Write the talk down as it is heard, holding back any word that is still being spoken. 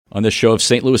On this show of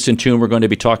St. Louis in Tune, we're going to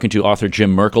be talking to author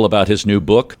Jim Merkel about his new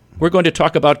book. We're going to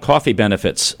talk about coffee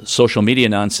benefits, social media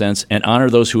nonsense, and honor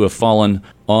those who have fallen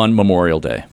on Memorial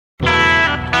Day.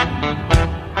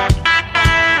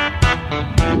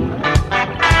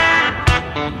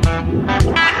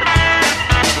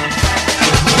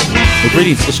 Well,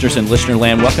 greetings, listeners in listener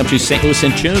land. Welcome to St. Louis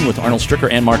in Tune with Arnold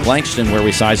Stricker and Mark Langston, where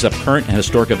we size up current and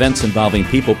historic events involving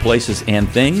people, places, and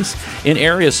things in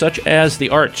areas such as the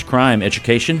arts, crime,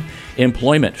 education,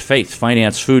 employment, faith,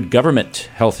 finance, food, government,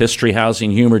 health, history,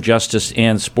 housing, humor, justice,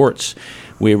 and sports.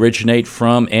 We originate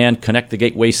from and connect the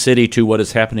gateway city to what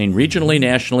is happening regionally,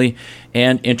 nationally,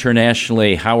 and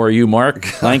internationally. How are you,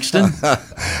 Mark Langston?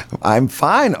 I'm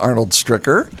fine, Arnold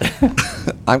Stricker.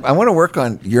 I want to work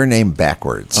on your name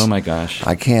backwards. Oh, my gosh.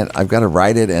 I can't. I've got to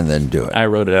write it and then do it. I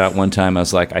wrote it out one time. I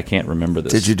was like, I can't remember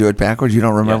this. Did you do it backwards? You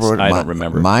don't remember? Yes, what I don't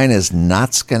remember. Mine is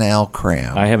Notskanal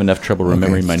Cram. I have enough trouble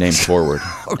remembering my name forward.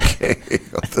 Okay.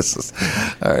 This is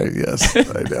all right. Yes,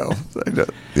 I know.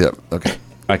 Yep. Okay.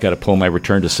 I got to pull my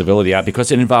return to civility out because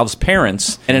it involves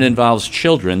parents and it involves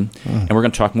children, and we're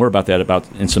going to talk more about that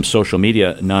in some social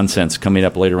media nonsense coming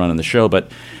up later on in the show.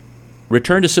 But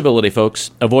return to civility,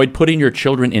 folks. Avoid putting your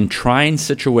children in trying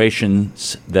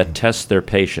situations that test their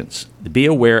patience. Be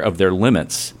aware of their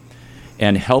limits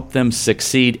and help them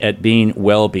succeed at being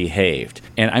well behaved.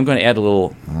 And I'm going to add a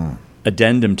little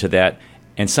addendum to that.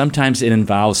 And sometimes it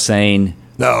involves saying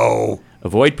no.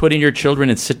 Avoid putting your children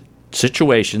in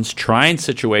trying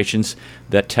situations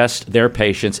that test their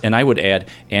patience, and I would add,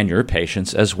 and your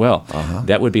patience as well.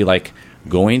 That would be like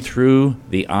going through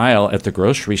the aisle at the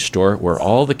grocery store where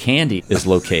all the candy is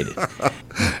located.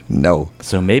 No.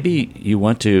 So maybe you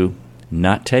want to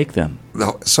not take them.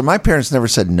 No. So my parents never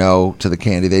said no to the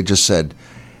candy. They just said,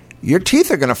 your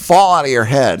teeth are going to fall out of your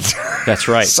head. That's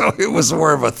right. So it was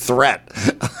more of a threat.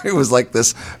 It was like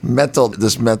this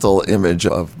mental image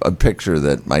of a picture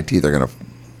that my teeth are going to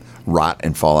rot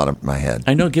and fall out of my head.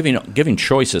 I know giving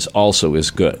choices also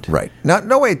is good. Right.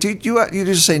 No, wait. Do you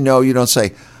just say no? You don't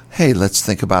say, hey, let's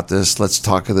think about this. Let's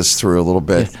talk this through a little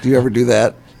bit. Do you ever do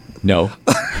that? No.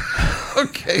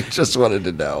 Okay. Just wanted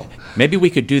to know. Maybe we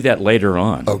could do that later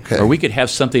on. Okay. Or we could have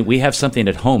something. We have something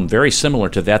at home very similar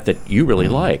to that you really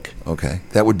like. Okay.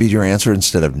 That would be your answer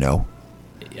instead of no?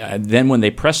 Then when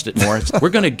they pressed it more, we're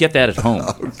going to get that at home.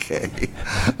 Okay.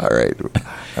 All right.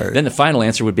 Then the final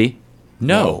answer would be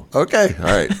no. Okay. All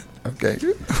right. Okay.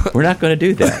 We're not going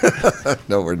to do that.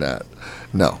 No, we're not.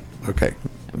 No. Okay.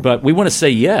 But we want to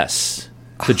say yes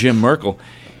to Jim Merkel.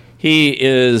 He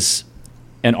is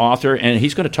an author, and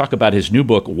he's going to talk about his new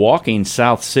book, Walking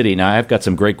South City. Now, I've got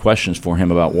some great questions for him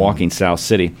about Walking South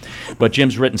City. But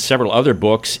Jim's written several other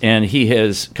books, and he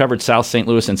has covered South St.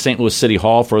 Louis and St. Louis City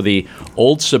Hall for the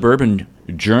old suburban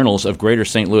journals of Greater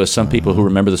St. Louis. Some people who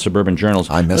remember the suburban journals.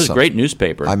 I miss it. It was a great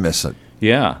newspaper. I miss it.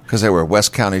 Yeah. Because they were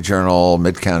West County Journal,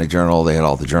 Mid County Journal. They had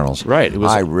all the journals. Right. It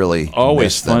was I really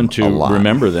always fun to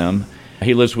remember them.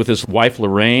 He lives with his wife,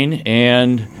 Lorraine,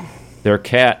 and their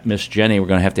cat, Miss Jenny. We're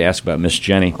going to have to ask about Miss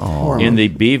Jenny in the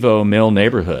Bevo Mill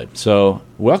neighborhood. So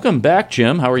welcome back,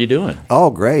 Jim. How are you doing?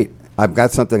 Oh, great. I've got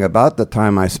something about the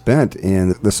time I spent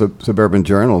in the suburban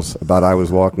journals. I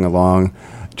was walking along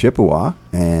Chippewa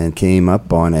and came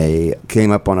up on a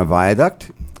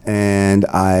viaduct, and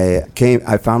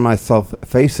I found myself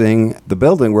facing the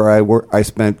building where I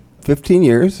spent 15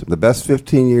 years, the best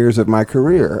 15 years of my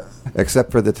career,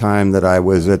 except for the time that I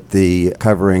was at the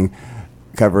covering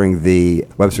the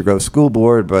Webster Grove School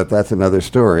Board, but that's another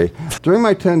story. During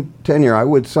my tenure, I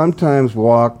would sometimes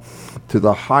walk to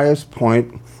the highest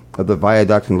point of the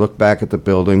viaduct and look back at the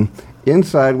building.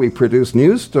 Inside, we produced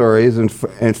news stories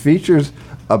and features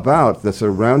about the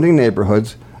surrounding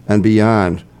neighborhoods and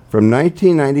beyond. From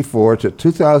 1994 to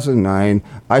 2009,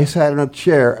 I sat in a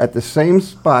chair at the same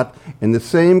spot in the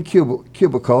same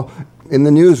cubicle in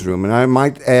the newsroom, and I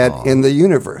might add, in the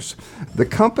universe. The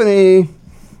company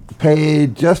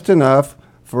paid just enough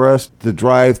for us to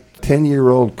drive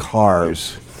 10-year-old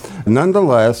cars.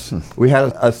 Nonetheless, we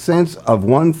had a sense of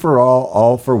one for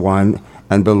all for one,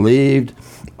 and believed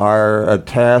our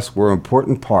tasks were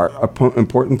important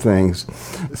things.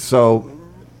 So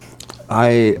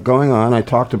I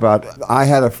talked about,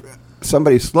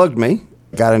 somebody slugged me,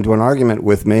 got into an argument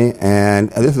with me, and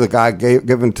this is a guy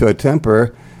given to a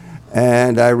temper,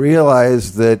 and I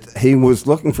realized that he was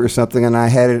looking for something, and I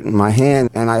had it in my hand,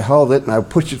 and I held it, and I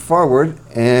pushed it forward,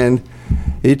 and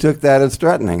he took that as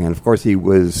threatening. And of course, he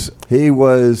was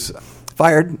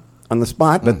fired on the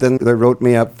spot, but then they wrote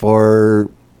me up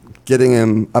for getting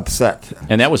him upset.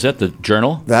 And that was at the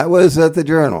Journal? That was at the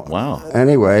Journal. Wow.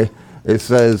 Anyway, it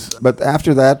says, but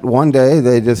after that, one day,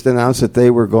 they just announced that they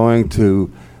were going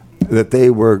to that they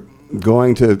were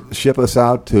going to ship us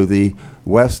out to the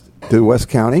West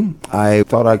County. I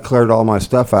thought I cleared all my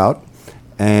stuff out,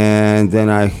 and then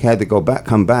I had to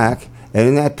come back. And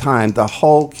in that time, the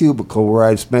whole cubicle where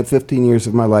I'd spent 15 years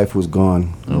of my life was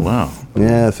gone. Oh, wow.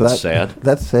 Yeah, so that's sad.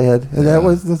 That's sad. And that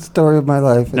was the story of my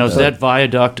life. Now, is that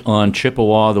viaduct on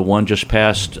Chippewa the one just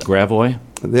past Gravois?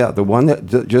 Yeah, the one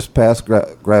that just past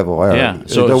Gravois. Yeah,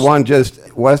 so the one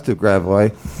just west of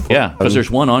Gravois. Yeah, because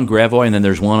there's one on Gravois and then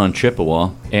there's one on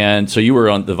Chippewa. And so you were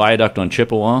on the viaduct on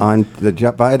Chippewa? On the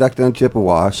viaduct on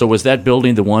Chippewa. So was that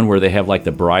building the one where they have like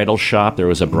the bridal shop? There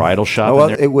was a bridal shop well,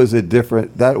 in there? it was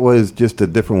that was just a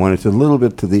different one. It's a little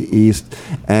bit to the east.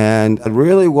 And it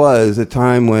really was a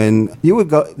time when you would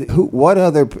go, what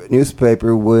other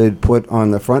newspaper would put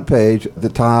on the front page at the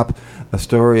top a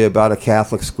story about a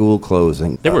Catholic school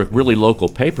closing? They were really local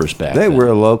papers back then. They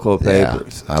were local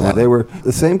papers. Yeah, they were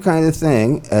the same kind of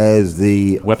thing as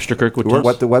the Webster Kirkwood Times?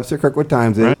 What the Webster Kirkwood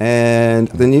Times is. Right. And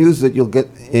the news that you'll get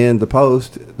in the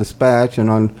Post, Dispatch, and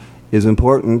on is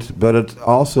important, but it's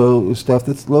also stuff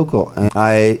that's local. And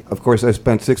I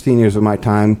spent 16 years of my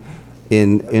time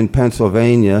in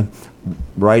Pennsylvania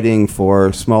writing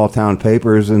for small town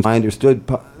papers, and I understood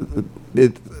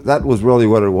that was really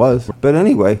what it was. But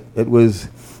anyway, that was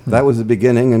the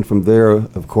beginning, and from there,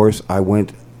 of course, I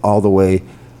went all the way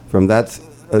from that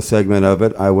segment of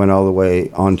it. I went all the way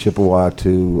on Chippewa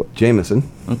to Jameson.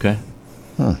 Okay.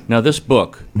 Now this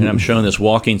book, and I'm showing this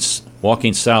Walking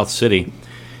South City,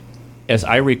 as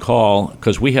I recall,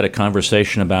 because we had a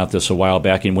conversation about this a while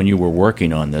back, and when you were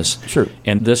working on this. Sure.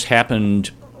 And this happened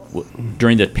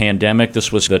during the pandemic.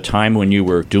 This was the time when you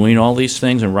were doing all these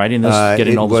things and writing this,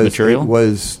 getting all this material? It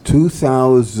was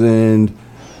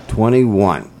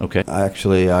 2021. Okay.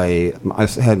 Actually, I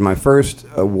had my first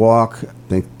walk, I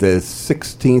think the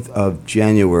 16th of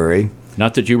January.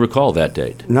 Not that you recall that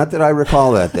date. Not that I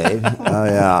recall that date.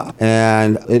 Yeah.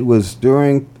 And it was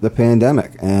during the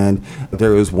pandemic. And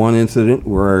there was one incident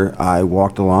where I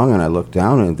walked along and I looked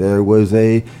down and there was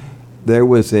a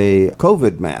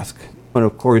COVID mask. And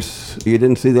of course, you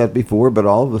didn't see that before, but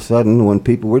all of a sudden, when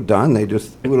people were done, they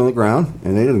just threw it on the ground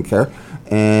and they didn't care.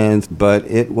 But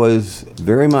it was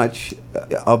very much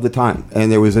of the time. And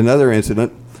there was another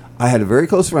incident. I had a very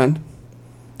close friend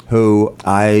who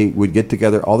I would get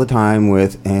together all the time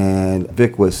with, and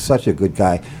Vic was such a good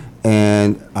guy.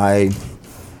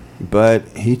 But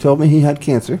he told me he had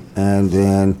cancer, and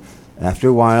then after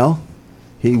a while,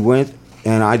 he went,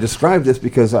 and I described this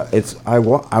because I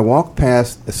walk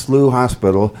past a SLU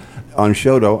hospital on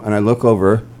Shoto, and I look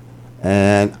over,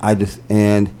 and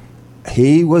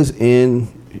he was in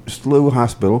SLU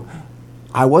hospital.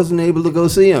 I wasn't able to go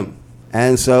see him,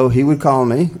 and so he would call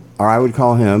me, or I would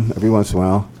call him every once in a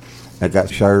while. It got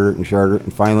shorter and shorter,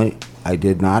 and finally, I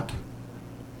did not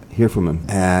hear from him.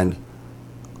 And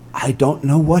I don't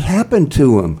know what happened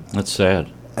to him. That's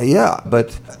sad. Yeah,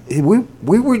 but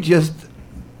we weren't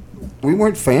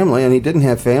family, and he didn't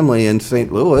have family in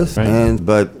St. Louis. Right.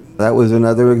 But that was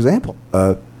another example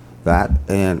of that.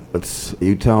 And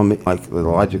you tell me, like, the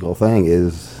logical thing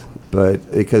is,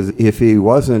 but because if he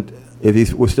was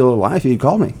still alive, he'd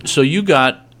call me. So you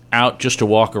got out just to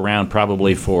walk around,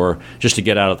 probably just to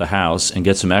get out of the house and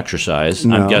get some exercise.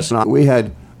 No, I'm guessing. No. We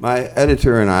had, my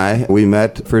editor and we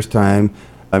met first time,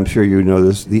 I'm sure you know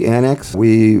this, the Annex.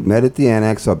 We met at the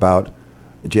Annex about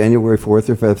January 4th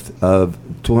or 5th of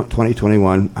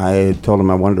 2021. I told him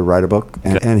I wanted to write a book,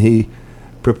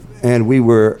 and we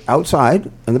were outside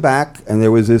in the back, and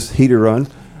there was this heater on,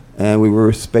 and we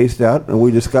were spaced out, and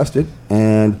we discussed it,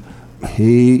 and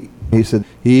he said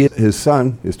his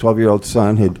 12-year-old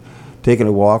son, had taken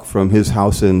a walk from his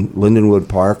house in Lindenwood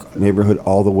Park neighborhood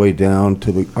all the way down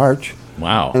to the Arch.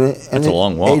 Wow, that's a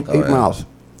long walk. 8 miles.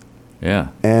 Yeah,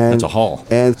 and that's a haul.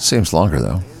 And seems longer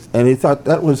though. And he thought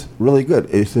that was really good.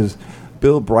 He says,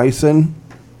 Bill Bryson,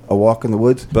 A Walk in the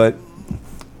Woods. But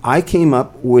I came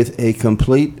up with a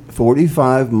complete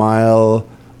 45-mile,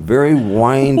 very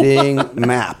winding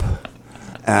map.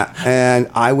 And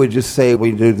I would just say,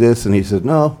 we do this, and he said,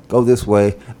 no, go this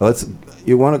way. I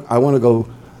want to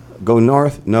go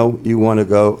north. No, you want to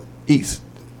go east.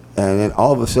 And then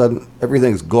all of a sudden,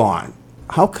 everything's gone.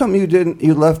 How come you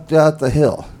left out the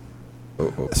hill?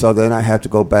 So then I have to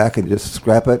go back and just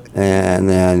scrap it,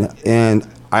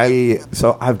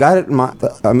 so I've got it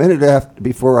a minute after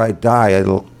before I die.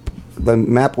 The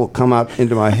map will come out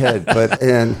into my head, but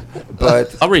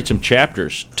I'll read some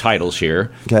chapters titles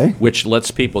here, okay, which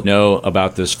lets people know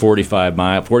about this 45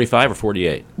 or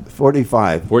 48.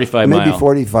 45 maybe mile.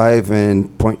 45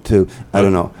 and .2. I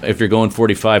don't know. If you're going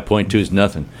 45, .2 is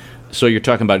nothing. So you're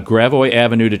talking about Gravois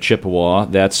Avenue to Chippewa.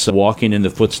 That's walking in the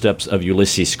footsteps of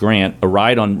Ulysses Grant. A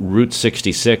ride on Route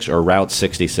 66 or Route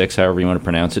 66, however you want to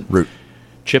pronounce it. Route.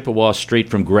 Chippewa Street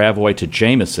from Gravois to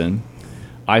Jameson.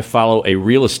 I follow a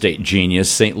real estate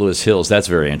genius, St. Louis Hills. That's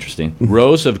very interesting.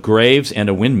 Rows of graves and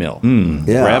a windmill.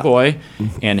 Yeah. Gravois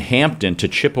and Hampton to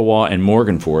Chippewa and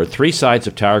Morganford. 3 sides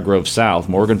of Tower Grove South.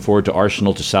 Morganford to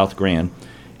Arsenal to South Grand.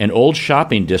 An old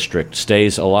shopping district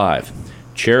stays alive.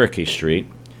 Cherokee Street.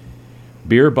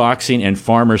 Beer, boxing, and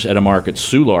farmers at a market.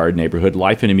 Soulard neighborhood.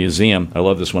 Life in a museum. I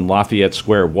love this one. Lafayette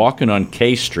Square. Walking on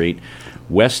K Street.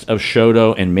 West of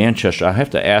Shodo and Manchester. I have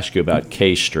to ask you about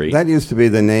K Street. That used to be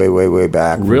the name way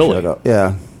back. Really?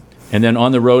 Yeah. And then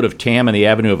on the road of Tam and the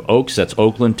Avenue of Oaks, that's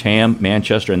Oakland, Tam,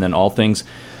 Manchester, and then all things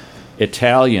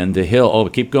Italian, the Hill. Oh,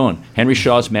 keep going. Henry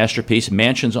Shaw's masterpiece,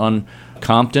 mansions on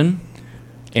Compton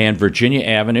and Virginia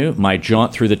Avenue, my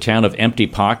jaunt through the town of empty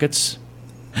pockets.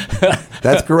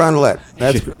 That's Carondelet.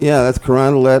 That's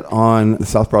Carondelet on the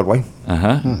South Broadway.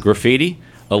 Graffiti,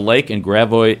 a lake and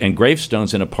Gravois and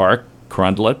gravestones in a park,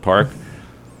 Carondelet Park.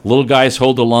 Little Guys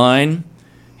Hold the Line,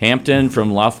 Hampton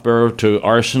from Loughborough to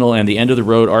Arsenal, and the end of the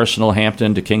road, Arsenal,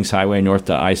 Hampton to Kings Highway north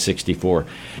to I-64.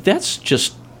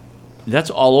 That's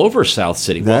all over South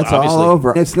City. Well, That's all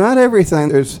over. It's not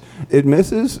everything. It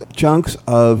misses chunks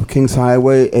of Kings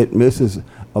Highway. It misses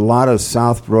a lot of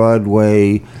South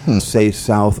Broadway, say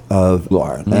south of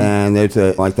Lard. And there's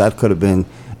that could have been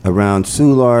around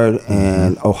Soulard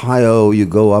and Ohio. You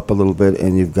go up a little bit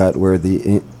and you've got where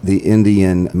the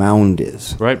Indian Mound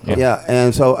is. Right. Yeah,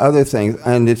 and so other things.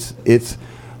 And it's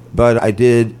but I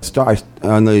did start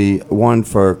on the one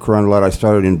for Carondelet. I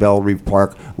started in Belle Reeve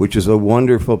Park, which is a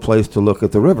wonderful place to look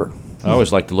at the river. I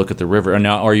always like to look at the river. And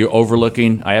now, are you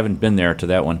overlooking? I haven't been there to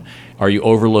that one. Are you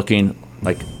overlooking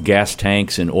like gas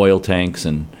tanks and oil tanks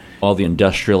and all the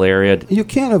industrial area? You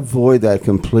can't avoid that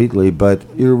completely, but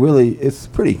it's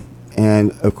pretty.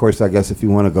 And of course, I guess if you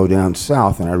want to go down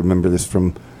south, and I remember this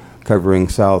from covering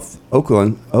South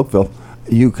Oakville,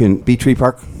 you can Beech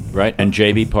Park. Right, and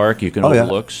JB Park, you can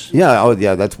overlook.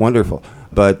 Yeah, that's wonderful.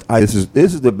 But this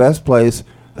is the best place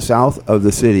south of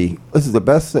the city. This is the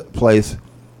best place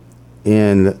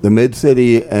in the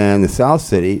mid-city and the south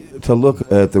city to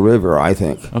look at the river, I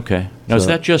think. Okay. Now, is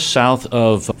that just south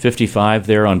of 55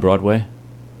 there on Broadway?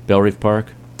 Belle Reeve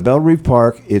Park? Belle Reeve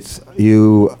Park, it's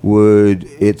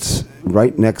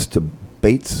right next to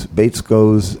Bates. Bates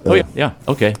goes...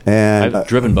 okay. And I've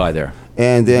driven by there.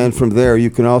 And then from there, you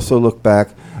can also look back.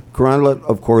 Carondelet,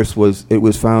 of course, was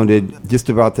founded just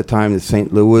about the time that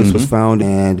St. Louis was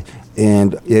founded,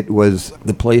 and it was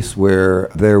the place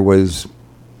where there was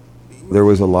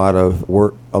a lot of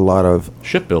work, a lot of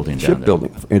shipbuilding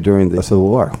during the Civil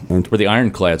War, and where the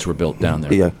ironclads were built down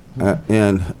there. Yeah,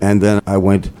 and then I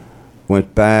went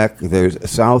back. There's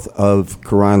south of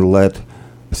Carondelet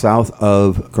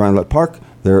Park.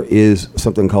 There is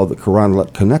something called the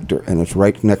Carondelet Connector, and it's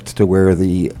right next to where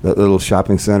the little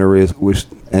shopping center is,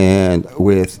 and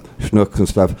with Schnucks and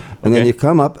stuff. And then you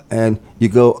come up and you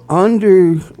go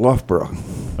under Loughborough.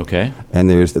 Okay. And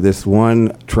there's this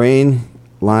one train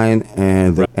line,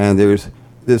 and there's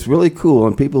this really cool,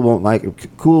 and people won't like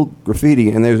it, cool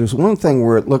graffiti. And there's this one thing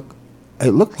where it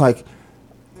looked like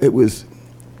it was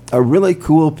a really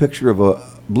cool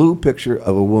blue picture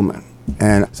of a woman.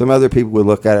 And some other people would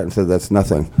look at it and say that's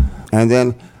nothing. And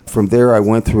then from there I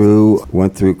went through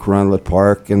Carondelet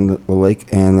Park and the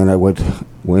lake, and then I went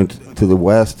to the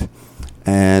west,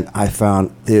 and I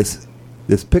found this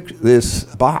picture, this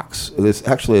box. This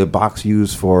actually a box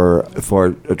used for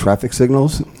traffic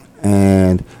signals,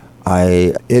 and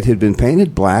it had been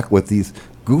painted black with these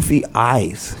goofy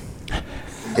eyes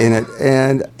in it,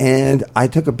 and I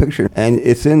took a picture, and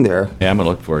it's in there. Yeah, I'm gonna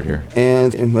look for it here.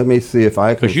 And let me see if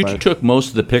I can. Because you took most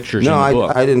of the pictures in the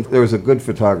book. I didn't. There was a good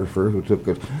photographer who took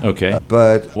it. Okay.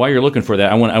 But while you're looking for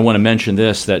that, I want to mention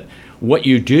this, that what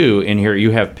you do in here,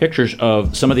 you have pictures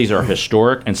of, some of these are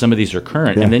historic and some of these are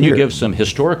current, and then you give some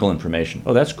historical information.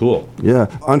 Oh, that's cool. Yeah.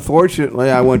 Unfortunately,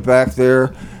 I went back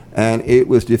there, and it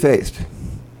was defaced.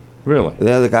 Really?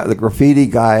 The graffiti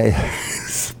guy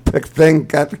thing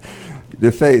got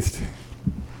defaced.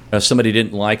 Somebody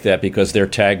didn't like that because their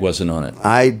tag wasn't on it.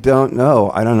 I don't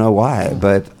know. I don't know why.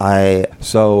 But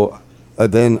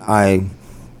then I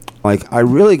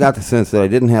really got the sense that I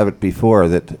didn't have it before,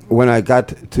 that when I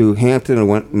got to Hampton and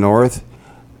went north,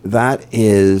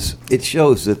 it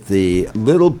shows that the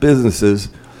little businesses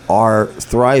are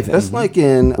thriving. Just like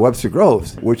in Webster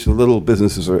Groves, which the little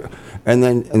businesses are. And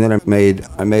then I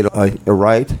made a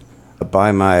right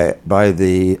by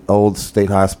the old state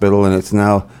hospital, and it's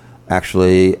now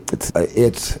Actually,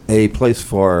 it's a place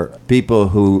for people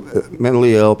who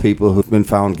mentally ill, people who've been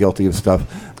found guilty of stuff,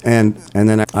 and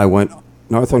then I went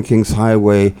north on Kings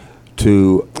Highway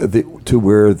to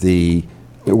where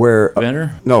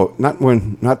Venter? No, not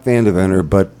Van Deventer,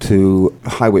 but to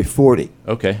Highway 40.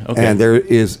 Okay. And there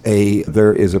is a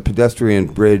pedestrian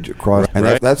bridge across, and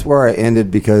Right. that's where I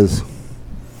ended because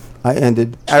I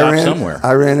ran somewhere.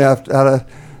 I ran out of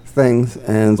things,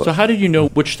 and So how did you know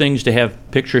which things to have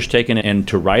pictures taken and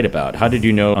to write about? How did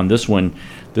you know on this one,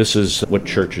 this is, what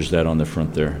church is that on the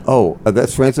front there?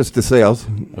 That's Francis de Sales.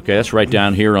 Okay, that's right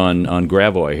down here on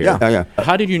Gravois here. Yeah.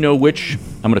 How did you know which,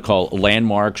 I'm going to call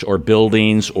landmarks or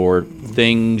buildings or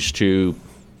things to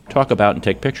talk about and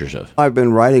take pictures of? I've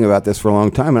been writing about this for a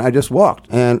long time, and I just walked.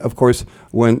 And of course,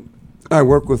 when I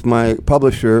work with my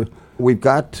publisher, we've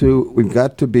got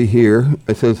to be here.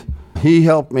 It says he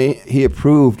helped me. He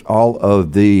approved all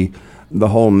of the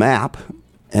whole map,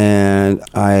 and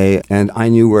I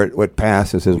knew where it would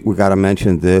pass. It says we got to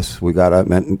mention this. We got to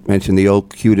mention the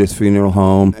old Cutest Funeral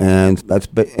Home, and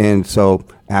so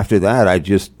after that, I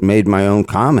just made my own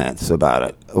comments about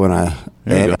it.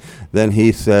 Then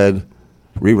he said,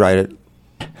 rewrite it.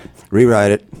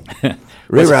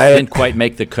 Didn't quite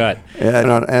make the cut.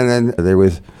 Yeah, and then there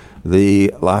was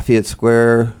the Lafayette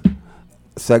Square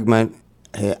segment.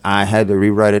 I had to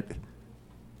rewrite it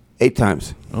 8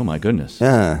 times. Oh, my goodness.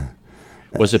 Yeah.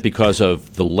 Was it because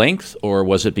of the length, or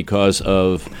was it because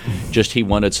of just he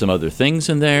wanted some other things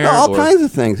in there? All kinds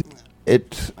of things. I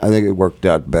think it worked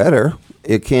out better.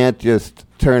 You can't just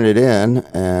turn it in,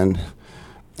 and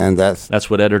that's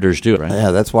what editors do, right?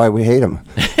 Yeah, that's why we hate them.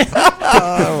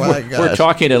 Oh, my gosh. We're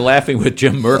talking and laughing with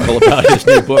Jim Merkel about his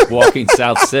new book, Walking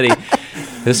South City.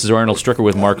 This is Arnold Stricker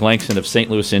with Mark Langston of St.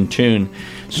 Louis in Tune.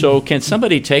 So can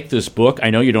somebody take this book? I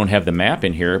know you don't have the map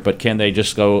in here, but can they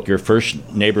just go, your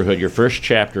first neighborhood, your first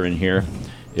chapter in here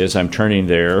is, I'm turning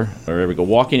there, or there we go,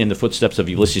 walking in the footsteps of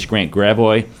Ulysses Grant,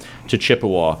 Gravois to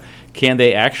Chippewa. Can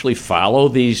they actually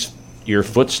follow your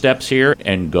footsteps here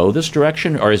and go this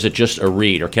direction, or is it just a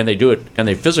read, or can they do it? Can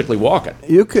they physically walk it?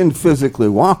 You can physically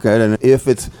walk it, and if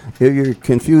you're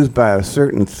confused by a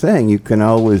certain thing, you can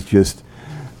always just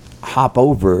hop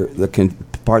over the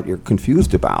part you're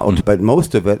confused about. But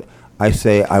most of it, I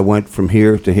say I went from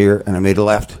here to here, and I made a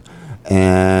left,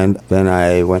 and then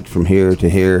I went from here to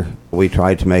here. We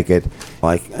tried to make it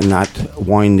like not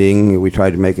winding. We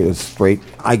tried to make it as straight.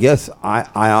 I guess I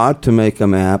ought to make a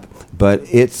map, but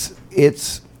I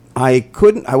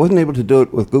wasn't able to do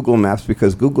it with Google Maps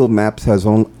because Google Maps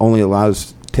only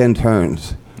allows 10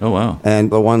 turns. Oh, wow.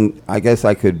 And the one, I guess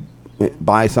I could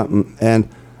buy something, and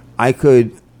I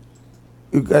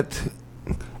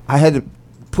had to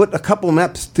put a couple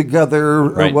maps together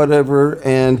or whatever,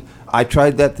 and I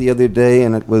tried that the other day,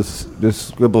 and it was just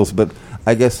scribbles, but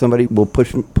I guess somebody will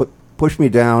push me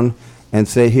down and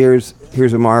say, here's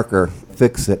a marker,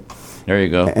 fix it. There you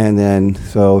go. And then,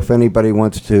 so if anybody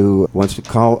wants to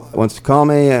call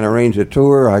me and arrange a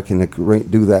tour, I can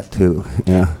do that too.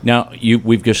 Yeah. Now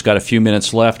we've just got a few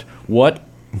minutes left. Where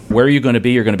are you going to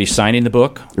be? You're going to be signing the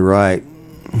book. Right.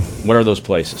 What are those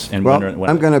places? And well,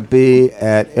 I'm going to be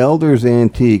at Elders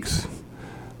Antiques,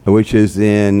 which is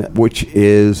in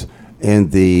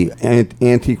the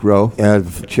Antique Row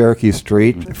of Cherokee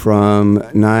Street from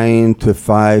 9 to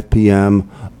 5 p.m.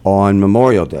 on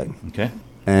Memorial Day. Okay.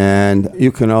 And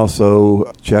you can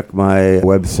also check my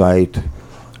website.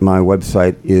 My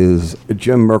website is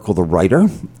Jim Merkel the Writer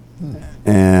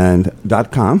and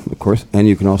 .com, of course, and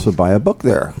you can also buy a book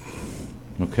there.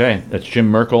 Okay, that's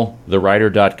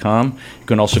JimMerkelTheWriter.com. You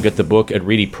can also get the book at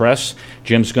Reedy Press.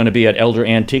 Jim's going to be at Elder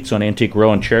Antiques on Antique Row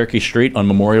on Cherokee Street on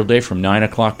Memorial Day from 9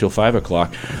 o'clock till 5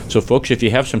 o'clock. So, folks, if you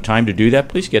have some time to do that,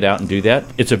 please get out and do that.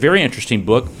 It's a very interesting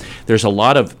book. There's a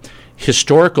lot of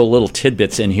historical little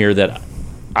tidbits in here that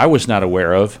I was not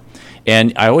aware of.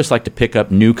 And I always like to pick up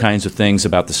new kinds of things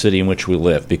about the city in which we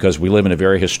live, because we live in a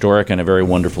very historic and a very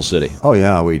wonderful city. Oh,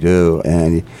 yeah, we do.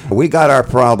 And we got our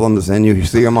problems, and you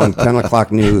see them on 10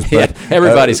 o'clock news. But, yeah,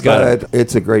 everybody's got it.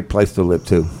 It's a great place to live,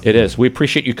 too. It is. We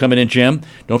appreciate you coming in, Jim.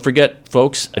 Don't forget,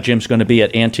 folks, Jim's going to be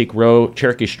at Antique Row,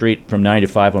 Cherokee Street from 9 to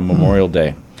 5 on Memorial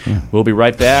Day. We'll be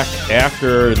right back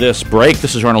after this break.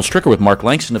 This is Arnold Stricker with Mark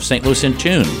Langston of St. Louis in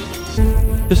Tune.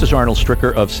 This is Arnold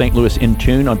Stricker of St. Louis in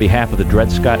Tune on behalf of the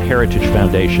Dred Scott Heritage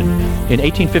Foundation. In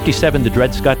 1857, the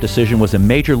Dred Scott decision was a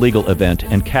major legal event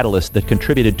and catalyst that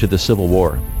contributed to the Civil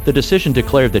War. The decision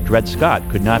declared that Dred Scott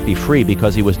could not be free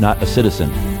because he was not a citizen.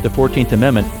 The 14th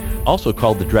Amendment, also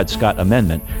called the Dred Scott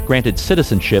Amendment, granted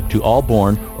citizenship to all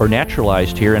born or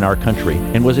naturalized here in our country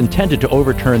and was intended to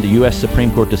overturn the U.S.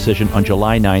 Supreme Court decision on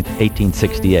July 9,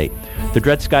 1868. the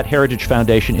Dred Scott Heritage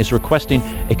Foundation is requesting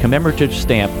a commemorative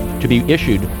stamp to be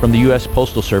issued from the U.S.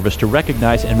 Postal Service to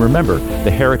recognize and remember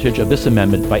the heritage of this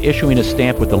amendment by issuing a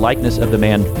stamp with the likeness of the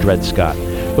man Dred Scott.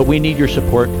 But we need your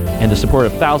support and the support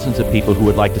of thousands of people who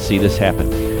would like to see this happen.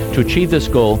 To achieve this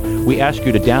goal, we ask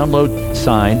you to download,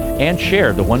 sign, and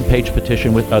share the one-page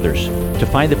petition with others. To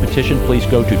find the petition, please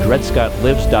go to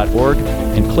dredscottlives.org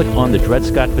and click on the Dred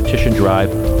Scott Petition Drive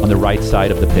on the right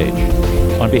side of the page.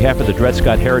 On behalf of the Dred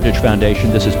Scott Heritage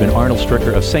Foundation, this has been Arnold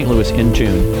Stricker of St. Louis in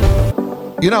Tune.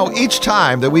 You know, each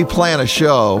time that we plan a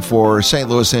show for St.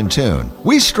 Louis in Tune,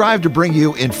 we strive to bring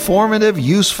you informative,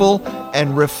 useful,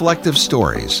 and reflective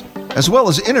stories, as well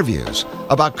as interviews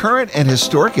about current and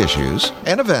historic issues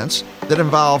and events that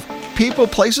involve people,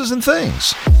 places, and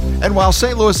things. And while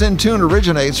St. Louis in Tune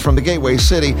originates from the Gateway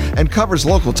City and covers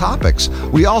local topics,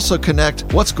 we also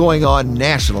connect what's going on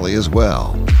nationally as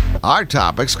well. Our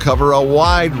topics cover a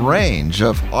wide range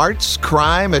of arts,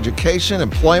 crime, education,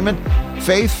 employment,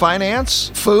 faith, finance,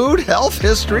 food, health,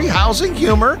 history, housing,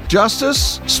 humor,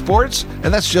 justice, sports,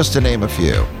 and that's just to name a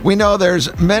few. We know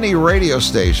there's many radio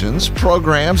stations,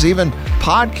 programs, even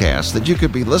podcasts that you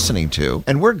could be listening to,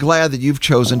 and we're glad that you've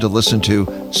chosen to listen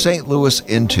to St. Louis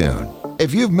in Tune.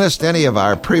 If you've missed any of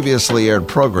our previously aired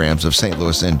programs of St.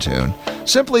 Louis in Tune,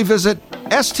 simply visit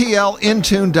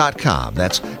stlintune.com.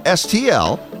 That's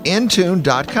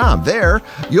stlintune.com. There,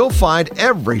 you'll find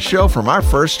every show from our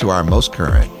first to our most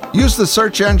current. Use the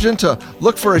search engine to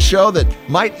look for a show that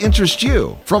might interest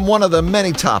you from one of the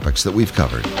many topics that we've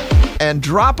covered. And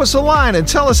drop us a line and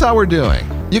tell us how we're doing.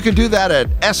 You can do that at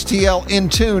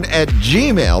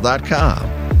stlintune@gmail.com.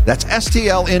 That's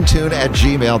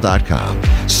stlintune@gmail.com.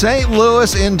 St.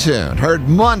 Louis in Tune, heard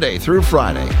Monday through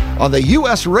Friday on the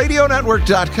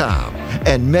USRadioNetwork.com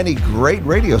and many great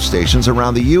radio stations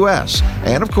around the U.S.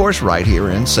 and, of course, right here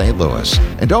in St. Louis.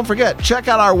 And don't forget, check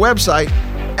out our website,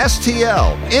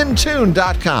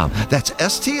 stlintune.com. That's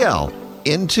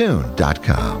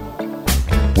stlintune.com.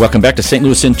 Welcome back to St.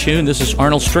 Louis in Tune. This is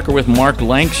Arnold Stricker with Mark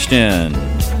Langston.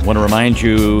 I want to remind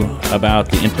you about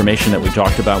the information that we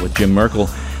talked about with Jim Merkel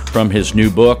from his new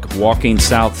book, Walking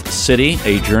South City,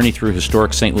 A Journey Through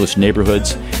Historic St. Louis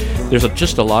Neighborhoods. There's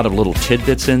just a lot of little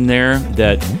tidbits in there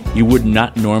that you would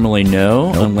not normally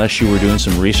know unless you were doing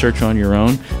some research on your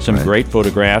own. Some great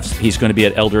photographs. He's going to be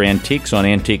at Elder Antiques on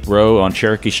Antique Row on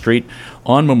Cherokee Street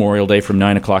on Memorial Day from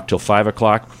 9 o'clock till 5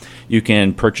 o'clock. You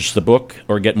can purchase the book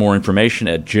or get more information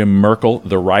at Jim Merkel,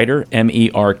 the writer,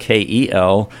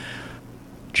 Merkel,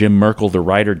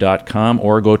 JimMerkelTheWriter.com,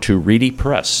 or go to Reedy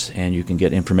Press, and you can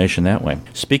get information that way.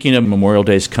 Speaking of Memorial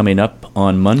Days coming up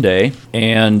on Monday,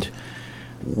 and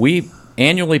we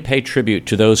annually pay tribute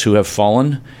to those who have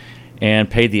fallen and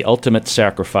paid the ultimate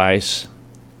sacrifice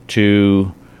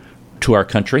to our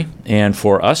country and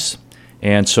for us.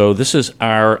 And so this is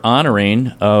our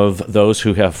honoring of those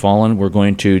who have fallen. We're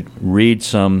going to read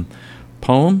some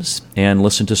poems and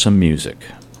listen to some music.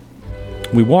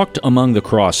 We walked among the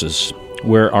crosses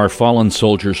where our fallen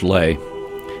soldiers lay,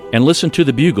 and listened to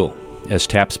the bugle as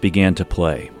taps began to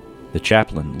play. The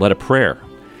chaplain led a prayer.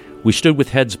 We stood with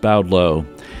heads bowed low,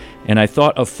 and I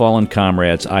thought of fallen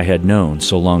comrades I had known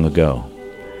so long ago.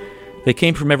 They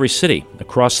came from every city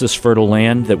across this fertile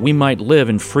land that we might live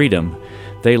in freedom.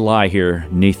 They lie here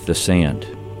 'neath the sand.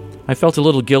 I felt a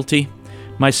little guilty.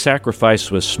 My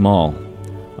sacrifice was small.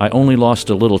 I only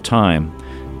lost a little time,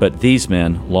 but these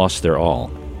men lost their all.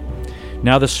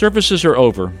 Now the services are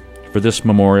over for this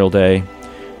Memorial Day.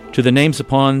 To the names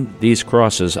upon these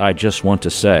crosses, I just want to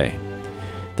say,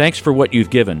 thanks for what you've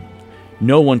given.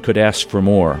 No one could ask for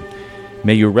more.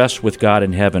 May you rest with God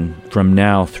in heaven from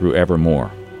now through evermore.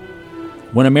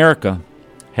 When America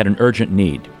had an urgent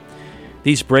need,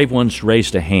 these brave ones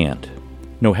raised a hand.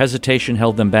 No hesitation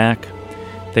held them back.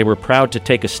 They were proud to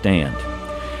take a stand.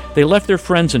 They left their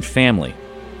friends and family.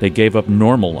 They gave up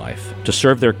normal life. To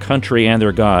serve their country and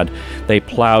their God, they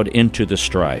plowed into the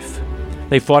strife.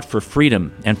 They fought for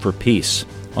freedom and for peace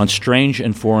on strange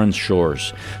and foreign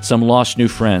shores. Some lost new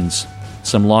friends.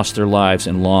 Some lost their lives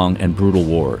in long and brutal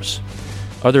wars.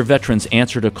 Other veterans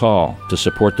answered a call to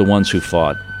support the ones who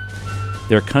fought.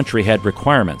 Their country had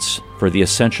requirements for the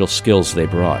essential skills they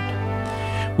brought.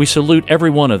 We salute every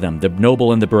one of them, the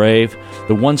noble and the brave,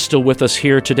 the ones still with us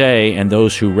here today and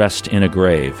those who rest in a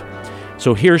grave.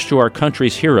 So here's to our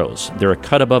country's heroes. They're a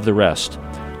cut above the rest.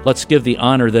 Let's give the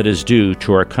honor that is due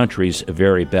to our country's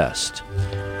very best.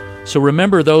 So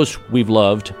remember those we've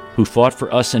loved, who fought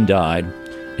for us and died,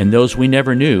 and those we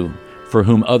never knew, for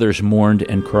whom others mourned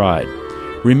and cried.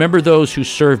 Remember those who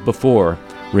served before.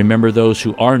 Remember those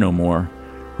who are no more.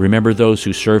 Remember those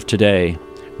who serve today.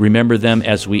 Remember them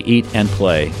as we eat and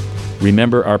play.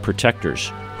 Remember our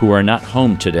protectors who are not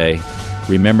home today.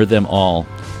 Remember them all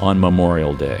on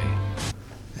Memorial Day.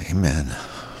 Amen.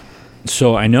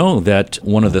 So I know that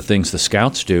one of the things the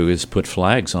Scouts do is put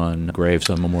flags on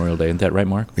graves on Memorial Day. Isn't that right,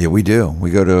 Mark? Yeah, we do.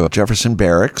 We go to Jefferson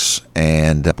Barracks,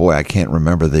 and boy, I can't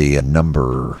remember the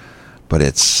number, but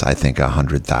it's, I think,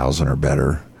 100,000 or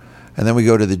better. And then we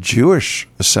go to the Jewish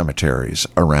cemeteries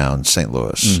around St.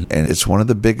 Louis. And it's one of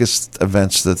the biggest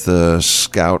events that the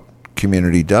Scout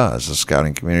community does, the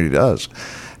Scouting community does.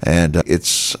 And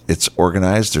it's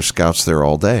organized. There's Scouts there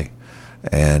all day.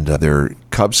 And they're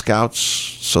Cub Scouts,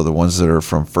 so the ones that are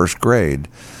from first grade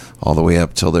all the way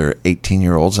up till they're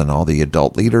 18-year-olds and all the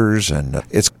adult leaders. And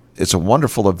it's a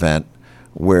wonderful event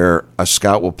where a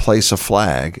Scout will place a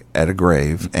flag at a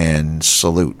grave and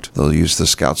salute. They'll use the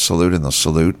Scout salute, and they'll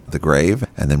salute the grave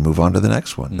and then move on to the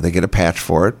next one. They get a patch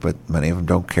for it, but many of them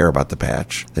don't care about the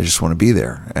patch. They just want to be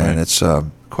there. And it's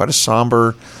quite a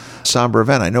somber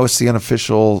event. I know it's the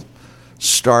unofficial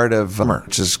start of summer,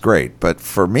 which is great. But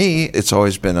for me, it's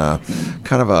always been a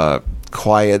kind of a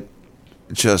quiet,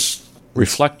 just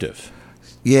reflective.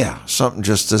 Yeah, something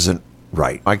just isn't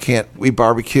right. We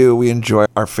barbecue, we enjoy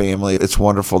our family. It's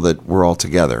wonderful that we're all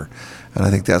together. And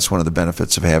I think that's one of the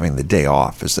benefits of having the day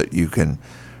off, is that you can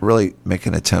really make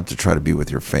an attempt to try to be with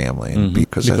your family. And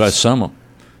because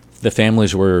the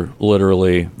families were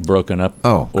literally broken up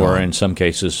or in some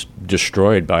cases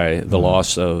destroyed by the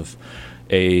loss of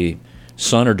a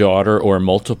son or daughter or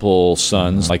multiple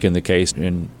sons, like in the case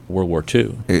in World War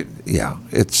II.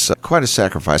 It's quite a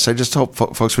sacrifice. I just hope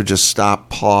folks would just stop,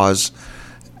 pause,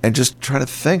 and just try to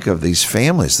think of these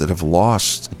families that have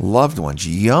lost loved ones,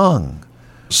 young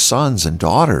sons and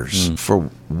daughters for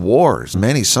wars.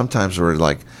 Many sometimes were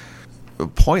like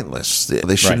pointless.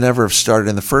 They should never have started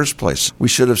in the first place. We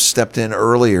should have stepped in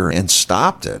earlier and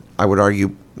stopped it. I would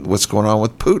argue what's going on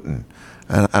with Putin.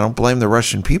 And I don't blame the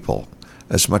Russian people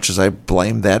as much as I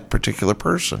blame that particular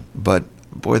person. But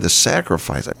boy, the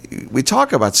sacrifice. We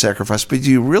talk about sacrifice, but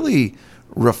do you really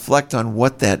reflect on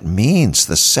what that means?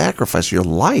 The sacrifice, your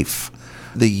life,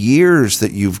 the years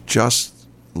that you've just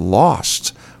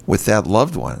lost with that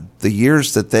loved one, the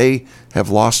years that they have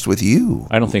lost with you.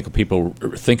 I don't think people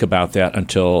think about that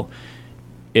until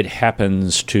it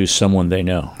happens to someone they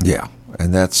know. Yeah.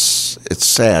 And it's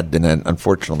sad, and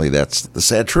unfortunately, that's the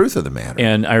sad truth of the matter.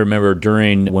 And I remember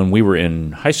when we were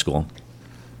in high school,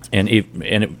 and it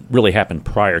really happened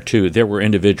prior to, there were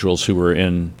individuals who were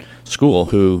in school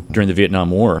who, during the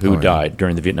Vietnam War, died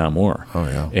during the Vietnam War. Oh,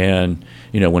 yeah. And,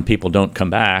 when people don't come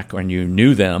back, and you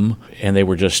knew them, and they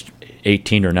were just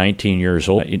 18 or 19 years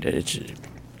old, it's a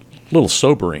little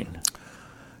sobering.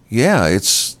 Yeah,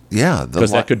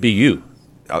 because that could be you.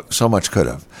 So much could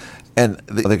have. And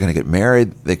they're going to get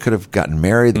married. They could have gotten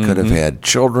married. They could have had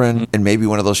children. And maybe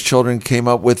one of those children came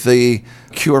up with the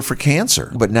cure for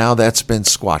cancer. But now that's been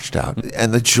squashed out.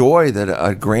 And the joy that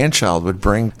a grandchild would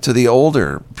bring to the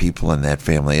older people in that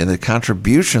family, and the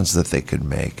contributions that they could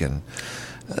make, and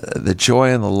the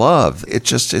joy and the love, it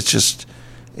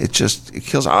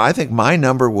kills. I think my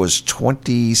number was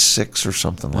 26 or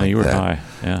something like that. You were high,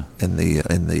 yeah. In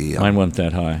the mine wasn't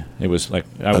that high. It was like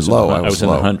I was low. I was in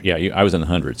the hundreds. Yeah, I was in the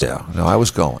hundreds. Yeah, no, I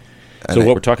was going. So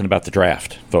what we're talking about, the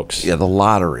draft, folks. Yeah, the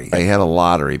lottery. They had a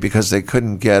lottery because they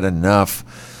couldn't get enough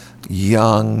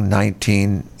young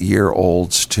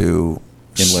 19-year-olds to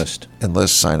enlist,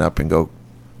 sign up, and go.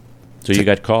 So you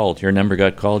got called. Your number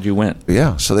got called. You went.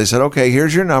 Yeah. So they said, okay,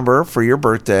 here's your number for your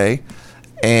birthday.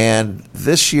 And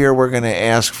this year we're going to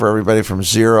ask for everybody from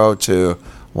 0 to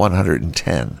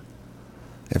 110.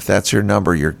 If that's your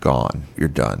number, you're gone. You're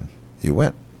done. You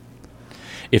went.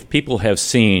 If people have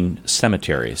seen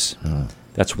cemeteries,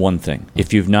 that's one thing.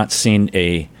 If you've not seen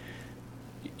a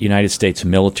United States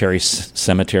military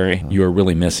cemetery, you're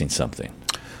really missing something.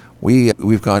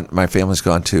 We've gone. My family's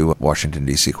gone to Washington,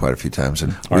 D.C. quite a few times,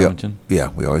 and Arlington. We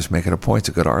always make it a point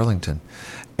to go to Arlington,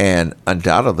 and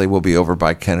undoubtedly we'll be over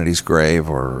by Kennedy's grave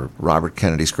or Robert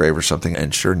Kennedy's grave or something.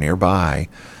 And sure, nearby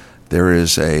there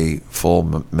is a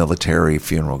full military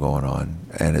funeral going on,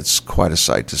 and it's quite a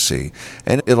sight to see.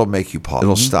 And it'll make you pause.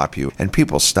 It'll stop you, and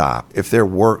people stop if they're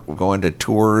going to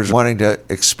tours, wanting to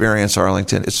experience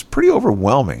Arlington. It's pretty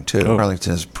overwhelming too.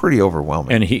 Arlington is pretty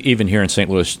overwhelming. And even here in St.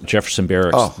 Louis, Jefferson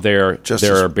Barracks, there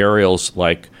are burials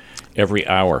like every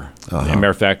hour. As a matter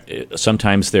of fact,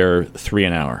 sometimes they're 3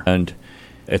 an hour, and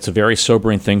it's a very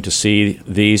sobering thing to see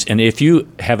these. And if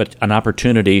you have an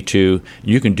opportunity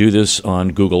you can do this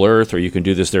on Google Earth, or you can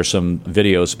do this. There's some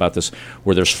videos about this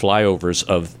where there's flyovers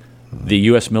of the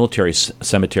U.S. military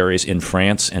cemeteries in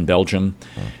France and Belgium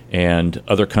and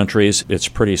other countries. It's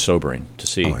pretty sobering to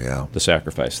see the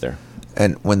sacrifice there.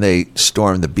 And when they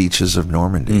stormed the beaches of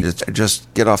Normandy,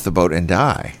 just get off the boat and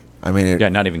die. I mean, Yeah,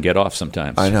 not even get off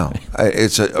sometimes. I know.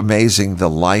 It's amazing the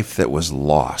life that was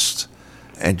lost,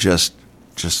 and just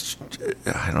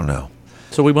I don't know.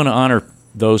 So we want to honor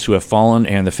those who have fallen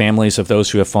and the families of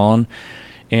those who have fallen.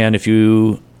 And if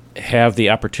you have the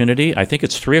opportunity, I think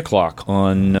it's 3 o'clock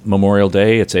on Memorial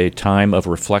Day. It's a time of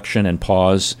reflection and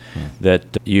pause that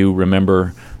you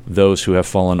remember those who have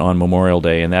fallen on Memorial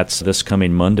Day, and that's this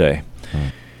coming Monday.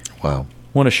 Wow.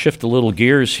 I want to shift a little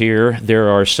gears here. There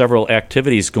are several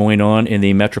activities going on in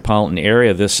the metropolitan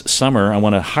area this summer. I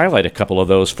want to highlight a couple of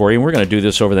those for you. And we're going to do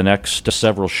this over the next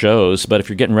several shows. But if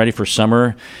you're getting ready for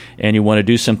summer and you want to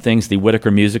do some things, the Whitaker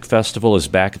Music Festival is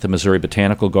back at the Missouri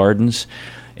Botanical Gardens.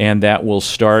 And that will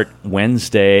start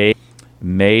Wednesday,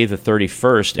 May the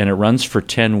 31st, and it runs for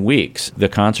 10 weeks. The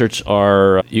concerts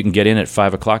are, you can get in at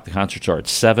 5 o'clock. The concerts are at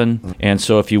 7. And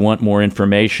so if you want more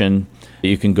information,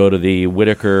 you can go to the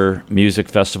Whitaker Music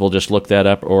Festival, just look that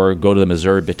up, or go to the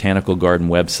Missouri Botanical Garden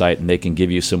website, and they can give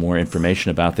you some more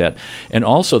information about that. And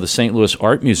also, the St. Louis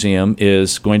Art Museum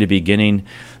is going to be beginning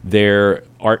their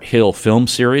Art Hill film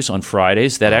series on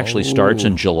Fridays. That actually starts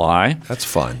in July. That's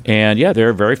fun. And yeah,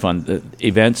 they're very fun. The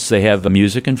events, they have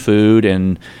music and food,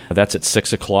 and that's at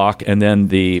 6 o'clock. And then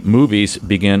the movies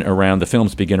begin around, the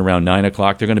films begin around 9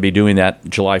 o'clock. They're going to be doing that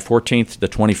July 14th, the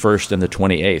 21st, and the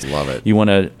 28th. Love it. You want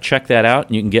to check that out,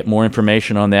 and you can get more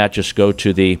information on that. Just go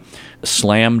to the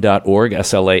slam.org,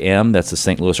 SLAM, that's the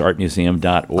St. Louis Art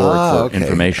Museum.org for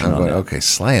information on that. Okay,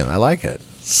 SLAM. I like it.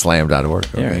 Slam.org.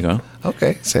 Okay. There you go.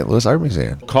 Okay, St. Louis Art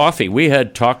Museum. Coffee. We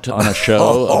had talked on a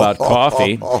show about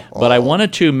coffee, but I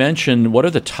wanted to mention what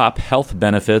are the top health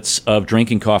benefits of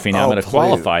drinking coffee. Now, I'm going to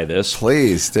qualify this.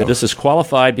 Please do. This is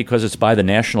qualified because it's by the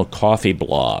National Coffee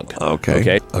Blog.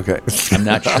 Okay. I'm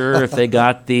not sure if they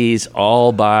got these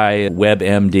all by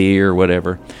WebMD or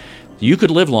whatever. You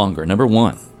could live longer, number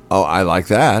one. Oh, I like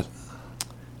that.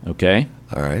 Okay.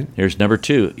 All right. Here's number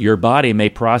two. Your body may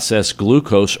process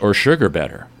glucose or sugar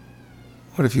better.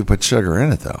 What if you put sugar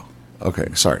in it, though? Okay,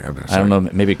 sorry. I don't know.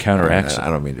 Maybe it counteracts I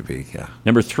don't mean to be, yeah.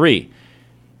 Number three.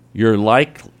 You're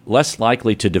less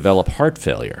likely to develop heart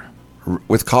failure.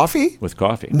 With coffee? With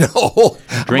coffee. No.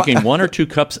 Drinking 1 or 2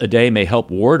 cups a day may help,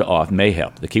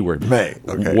 the key word,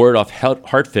 okay. ward off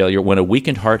heart failure when a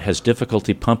weakened heart has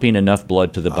difficulty pumping enough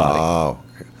blood to the body. Oh,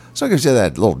 okay. So it gives you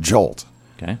that little jolt.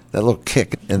 Okay. That little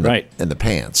kick in the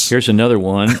pants. Here's another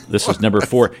one. This is number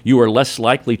 4. You are less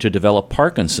likely to develop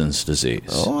Parkinson's disease.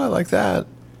 Oh, I like that.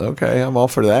 Okay, I'm all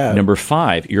for that. Number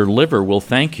 5. Your liver will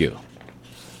thank you.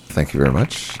 Thank you very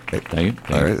much. Thank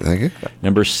you. All right, thank you.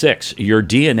 Number 6. Your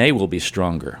DNA will be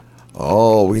stronger.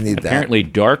 Oh, we need that. Apparently,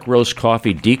 dark roast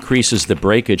coffee decreases the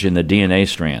breakage in the DNA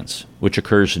strands, which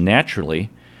occurs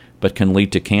naturally, but can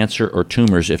lead to cancer or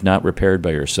tumors if not repaired by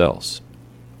your cells.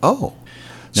 Oh.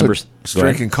 So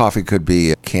drinking coffee could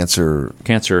be a cancer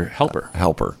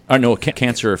helper.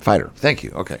 Cancer fighter. Thank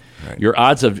you. Okay. Right. Your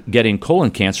odds of getting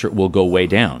colon cancer will go way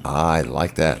down. I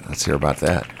like that. Let's hear about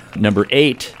that. Number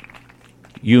 8,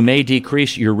 you may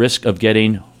decrease your risk of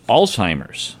getting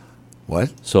Alzheimer's.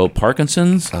 What? So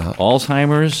Parkinson's,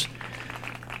 Alzheimer's,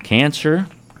 cancer,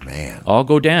 all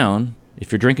go down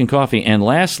if you're drinking coffee. And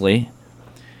lastly,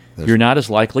 you're not as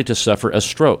likely to suffer a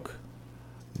stroke.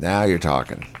 Now you're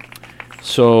talking.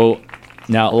 So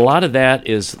now a lot of that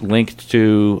is linked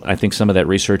to, I think some of that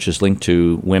research is linked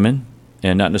to women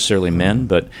and not necessarily men.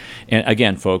 But and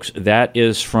again, folks, that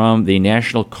is from the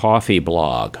National Coffee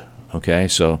Blog. Okay,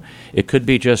 so it could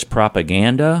be just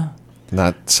propaganda.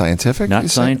 Not scientific? Not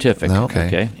scientific. No,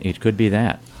 okay. It could be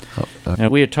that. Now,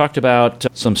 we had talked about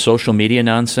some social media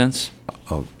nonsense.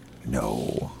 Oh,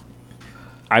 no.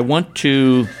 I want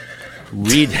to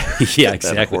read. Yeah,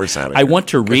 exactly. I want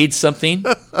to read something.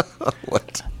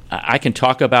 What? I can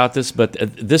talk about this, but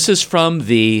this is from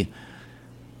the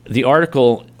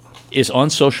article is on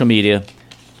social media,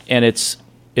 and it's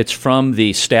from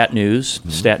the Stat News,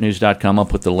 statnews.com. I'll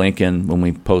put the link in when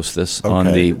we post this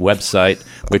on the website,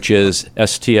 which is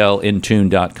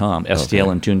stlintune.com,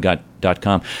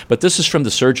 stlintune.com. But this is from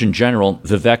the Surgeon General,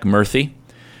 Vivek Murthy,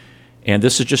 and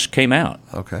this just came out.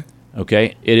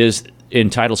 Okay. It is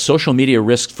entitled Social Media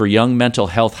Risks for Young Mental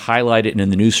Health Highlighted in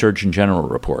the new Surgeon General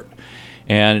report.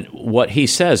 And what he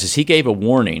says is he gave a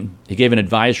warning, he gave an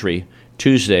advisory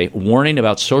Tuesday, warning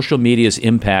about social media's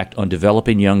impact on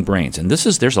developing young brains. And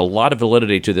there's a lot of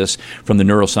validity to this from the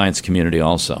neuroscience community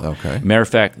also. Okay. Matter of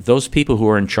fact, those people who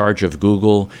are in charge of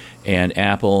Google and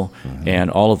Apple and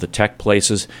all of the tech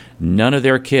places, none of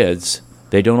their kids,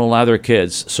 they don't allow their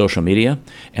kids social media,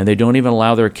 and they don't even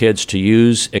allow their kids to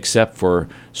use, except for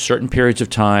certain periods of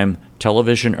time,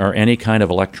 television or any kind of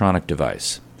electronic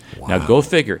device. Now, go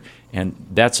figure. And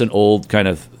that's an old kind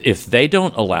of, if they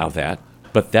don't allow that,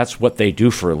 but that's what they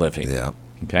do for a living. Yeah.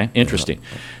 Okay, interesting.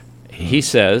 Yeah. He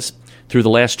says, through the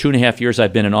last 2.5 years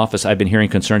I've been in office, I've been hearing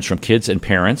concerns from kids and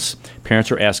parents.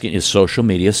 Parents are asking, is social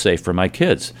media safe for my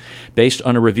kids? Based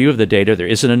on a review of the data, there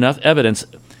isn't enough evidence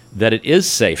that it is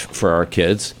safe for our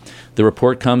kids. The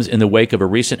report comes in the wake of a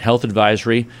recent health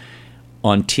advisory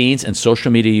on teens and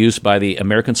social media use by the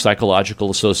American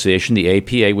Psychological Association, the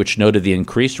APA, which noted the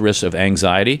increased risk of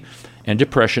anxiety and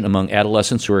depression among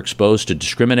adolescents who are exposed to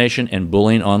discrimination and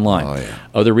bullying online. Oh, yeah.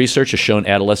 Other research has shown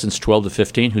adolescents 12 to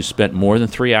 15 who spent more than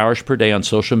 3 hours per day on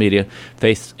social media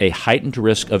face a heightened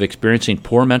risk of experiencing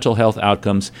poor mental health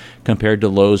outcomes compared to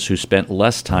those who spent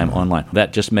less time online.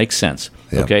 That just makes sense.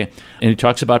 Yeah. Okay? And he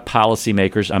talks about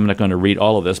policymakers. I'm not going to read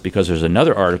all of this because there's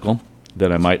another article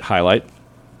that I might highlight.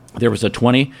 There was a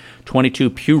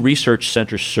 2022 Pew Research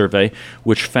Center survey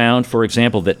which found, for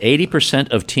example, that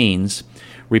 80% of teens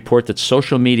report that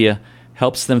social media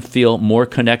helps them feel more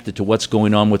connected to what's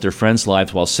going on with their friends'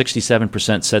 lives, while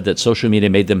 67% said that social media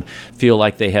made them feel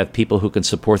like they have people who can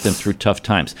support them through tough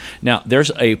times. Now,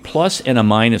 there's a plus and a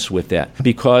minus with that,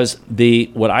 because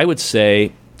what I would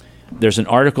say, there's an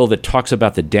article that talks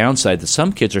about the downside, that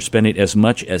some kids are spending as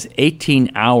much as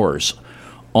 18 hours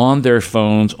on their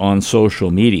phones on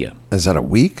social media. Is that a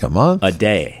week, a month? A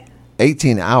day.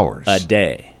 18 hours. A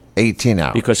day. 18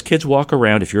 hours. Because kids walk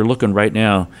around, if you're looking right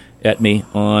now at me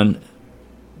on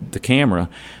the camera,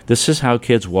 this is how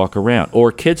kids walk around.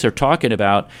 Or kids are talking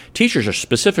about, teachers are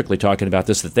specifically talking about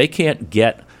this, that they can't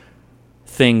get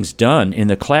things done in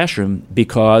the classroom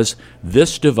because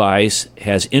this device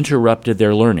has interrupted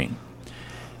their learning,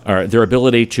 or their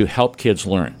ability to help kids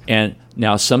learn. And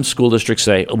now some school districts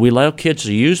say, we allow kids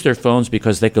to use their phones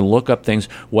because they can look up things.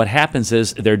 What happens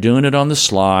is they're doing it on the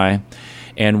sly,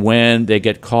 and when they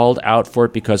get called out for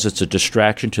it because it's a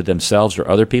distraction to themselves or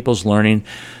other people's learning,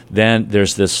 then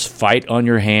there's this fight on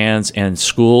your hands, and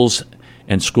schools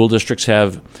and school districts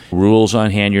have rules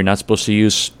on hand. You're not supposed to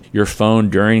use your phone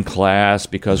during class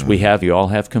because we all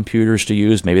have computers to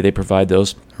use. Maybe they provide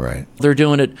those. Right. They're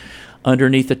doing it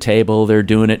underneath the table. They're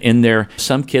doing it in their,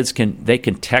 some kids can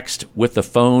text with the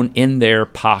phone in their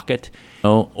pocket.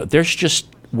 There's just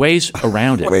ways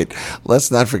around it. Wait, let's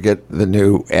not forget the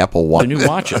new Apple Watch. The new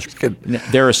watches.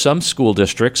 There are some school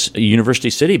districts, University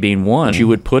City being one, you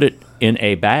would put it in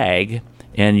a bag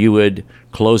and you would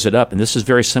close it up. And this is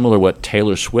very similar to what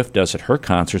Taylor Swift does at her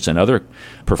concerts and other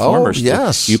performers. Oh,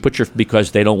 yes. You put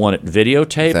because they don't want it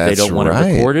videotaped, they don't want it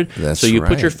recorded. That's so you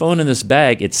put right. your phone in this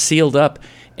bag, it's sealed up.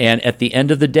 And at the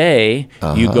end of the day,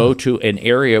 you go to an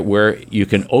area where you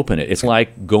can open it. It's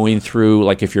like going through,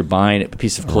 like if you're buying a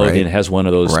piece of clothing, Right. It has one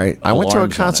of those. Right. I went to a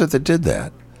alarms on concert it. that did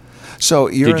that. So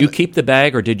Did you keep the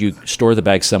bag or did you store the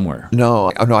bag somewhere?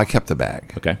 No, I kept the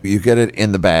bag. Okay. You get it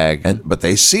in the bag, but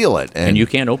they seal it, And you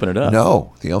can't open it up.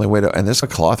 No, the only way to, and this is a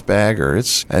cloth bag,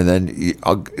 and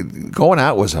then going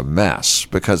out was a mess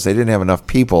because they didn't have enough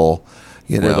people.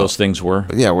 Where those things were?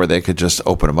 Yeah, where they could just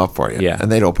open them up for you. Yeah. And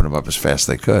they'd open them up as fast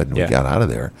as they could, and Yeah. we got out of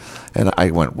there. And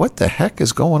I went, what the heck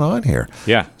is going on here?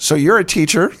 Yeah. So you're a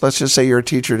teacher. Let's just say you're a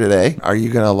teacher today. Are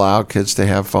you going to allow kids to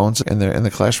have phones in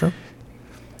the classroom?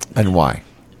 And why?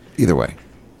 Either way.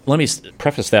 Let me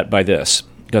preface that by this,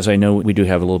 because I know we do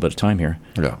have a little bit of time here.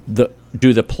 Yeah.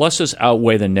 Do the pluses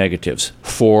outweigh the negatives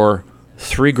for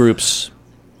three groups?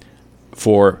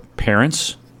 For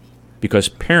parents, because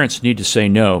parents need to say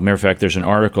no. Matter of fact, there's an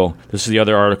article. This is the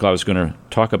other article I was going to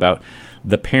talk about.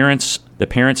 The parents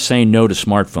saying no to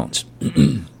smartphones.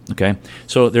 Okay?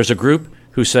 So there's a group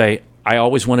who say, I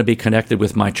always want to be connected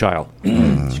with my child.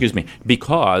 Excuse me.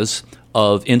 Because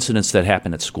of incidents that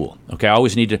happen at school. Okay? I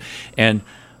always need to. And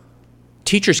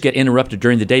teachers get interrupted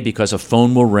during the day because a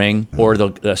phone will ring or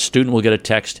the student will get a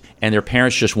text and their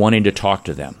parents just wanting to talk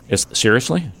to them.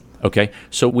 Seriously? Okay?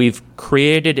 So we've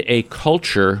created a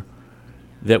culture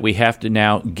that we have to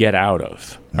now get out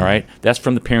of, all right? That's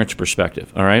from the parent's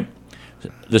perspective, all right?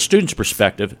 The student's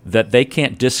perspective, that they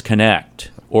can't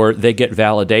disconnect or they get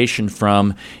validation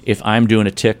from if I'm doing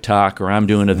a TikTok or I'm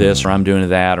doing a this or I'm doing a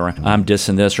that or I'm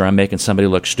dissing this or I'm making somebody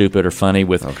look stupid or funny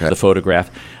with the photograph.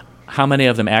 How many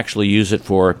of them actually use it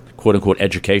for quote-unquote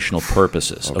educational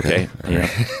purposes, okay?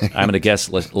 I'm going to guess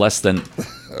less than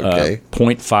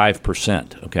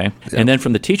 0.5%, okay? Yeah. And then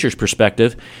from the teacher's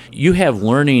perspective, you have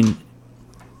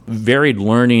varied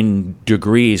learning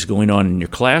degrees going on in your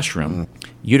classroom.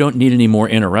 You don't need any more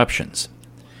interruptions.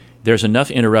 There's enough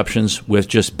interruptions with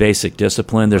just basic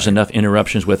discipline. There's enough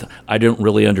interruptions with, I don't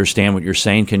really understand what you're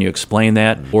saying. Can you explain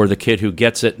that? Or the kid who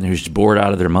gets it and who's bored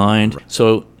out of their mind.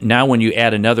 So now when you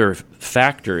add another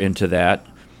factor into that,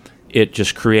 it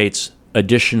just creates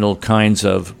additional kinds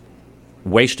of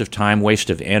waste of time, waste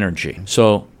of energy.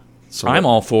 So I'm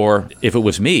all for, if it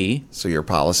was me, So your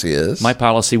policy is? my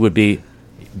policy would be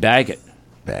bag it.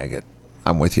 Bag it.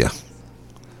 I'm with you.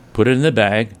 Put it in the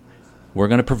bag. We're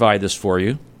going to provide this for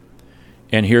you,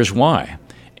 and here's why.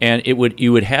 And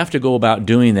you would have to go about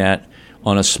doing that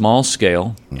on a small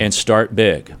scale and start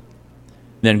big,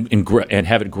 then and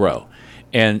have it grow.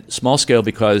 And small scale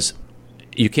because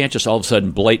you can't just all of a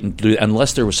sudden blatant do it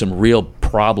unless there was some real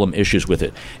problem issues with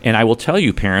it. And I will tell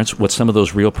you, parents, what some of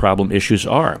those real problem issues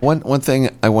are. One thing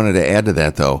I wanted to add to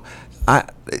that, though,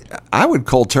 I would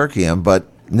cold turkey them, but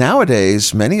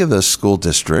nowadays many of the school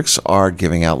districts are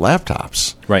giving out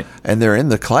laptops. Right. And they're in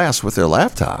the class with their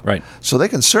laptop. Right. So they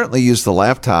can certainly use the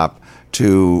laptop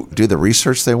to do the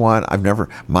research they want.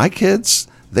 My kids,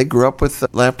 they grew up with the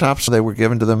laptops they were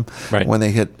given to them Right. when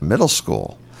they hit middle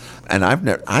school. And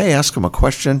I ask them a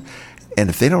question, and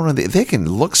if they don't know, they can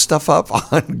look stuff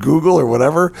up on Google or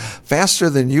whatever faster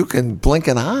than you can blink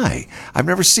an eye. I've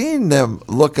never seen them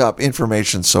look up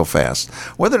information so fast.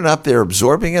 Whether or not they're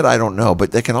absorbing it, I don't know.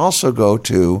 But they can also go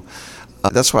to,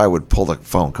 that's why I would pull the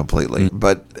phone completely.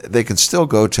 But they can still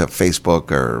go to Facebook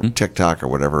or TikTok or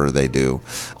whatever they do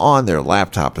on their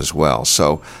laptop as well.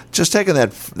 So just taking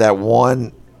that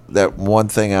one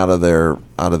thing out of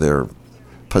their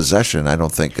possession, I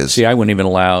don't think is. See, I wouldn't even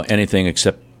allow anything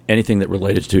except anything that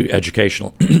related to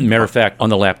educational. Matter of fact, on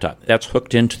the laptop, that's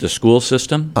hooked into the school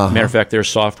system. Matter of fact, there's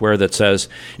software that says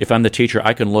if I'm the teacher,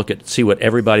 I can see what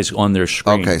everybody's on their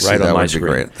screen Okay, so right on that my would be screen.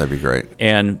 great. That'd be great.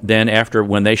 And then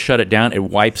when they shut it down, it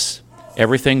wipes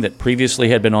everything that previously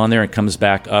had been on there and comes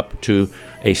back up to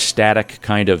a static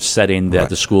kind of setting that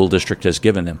the school district has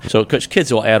given them. So 'cause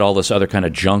kids will add all this other kind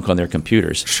of junk on their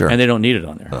computers, Sure. and they don't need it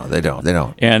on there. No, they don't. They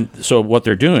don't. And so what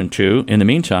they're doing, too, in the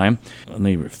meantime, let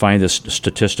me find this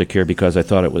statistic here because I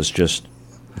thought it was just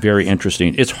very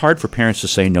interesting. It's hard for parents to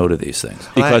say no to these things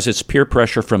because it's peer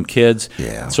pressure from kids.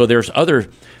 Yeah. So there's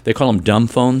they call them dumb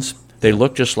phones. They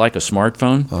look just like a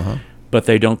smartphone, but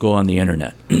they don't go on the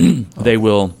internet.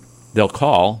 They'll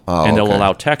call and they'll okay.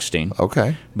 allow texting.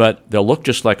 Okay. But they'll look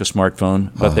just like a smartphone,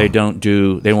 but they won't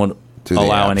Do the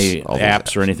allow apps, any all those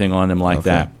apps or anything on them like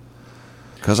that.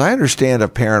 Because I understand a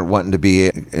parent wanting to be,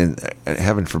 in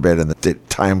heaven forbid, in the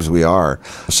times we are,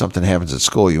 if something happens at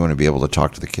school, you want to be able to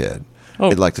talk to the kid.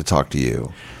 They'd like to talk to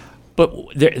you. But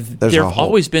there have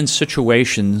always been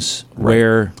situations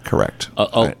where Correct. I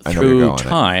know where you're through going.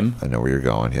 time I know where you're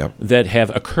going. Yep. that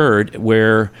have occurred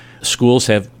where schools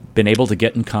have been able to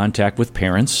get in contact with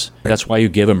parents. That's why you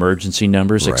give emergency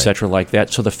numbers, et cetera, like that.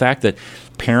 So the fact that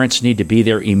parents need to be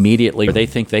there immediately, or they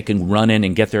think they can run in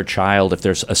and get their child if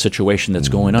there's a situation that's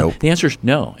going on, the answer is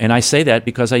no. And I say that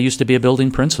because I used to be a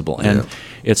building principal, and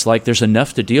it's like there's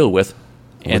enough to deal with.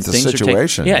 And the things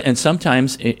situation. and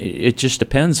sometimes it just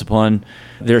depends upon,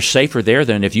 they're safer there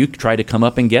than if you try to come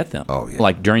up and get them. Oh, yeah.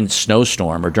 Like during a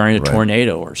snowstorm or during a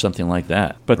tornado or something like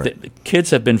that. But the kids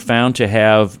have been found to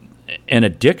have an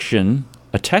addiction,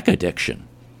 a tech addiction.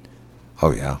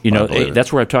 Oh, yeah. You know, I believe it.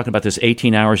 that's where I'm talking about this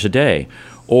 18 hours a day.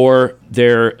 Or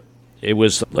it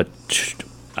was,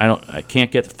 I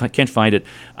can't find it.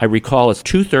 I recall it's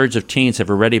 2/3 of teens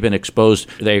have already been exposed.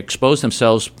 They expose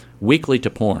themselves weekly to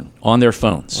porn on their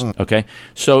phones. Okay,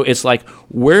 so it's like,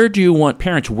 where do you want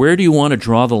to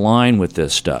draw the line with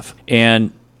this stuff?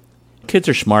 And kids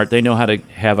are smart. They know how to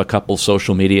have a couple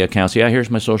social media accounts. Yeah,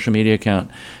 here's my social media account.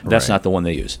 That's not the one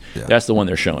they use. Yeah. That's the one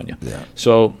they're showing you. Yeah.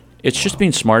 So it's just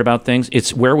being smart about things.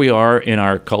 It's where we are in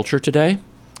our culture today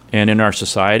and in our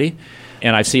society.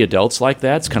 And I see adults like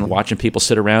that. It's kind of watching people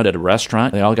sit around at a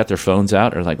restaurant. They all got their phones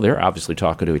out, or they're obviously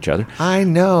talking to each other. I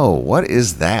know. What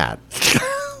is that?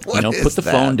 Put the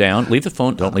phone down. Leave the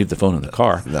phone. Don't leave the phone in the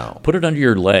car. No. Put it under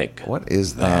your leg. What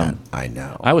is that? I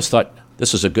know. I always thought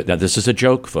this is this is a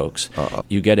joke, folks.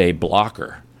 You get a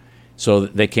blocker so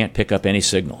that they can't pick up any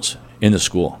signals in the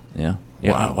school. Yeah.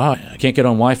 Yeah. Wow. I can't get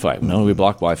on Wi-Fi. No, we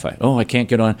block Wi-Fi. Oh, I can't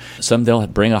get on. They'll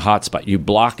bring a hotspot. You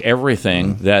block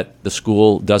everything that the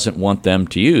school doesn't want them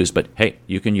to use. But hey,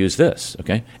 you can use this.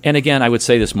 Okay. And again, I would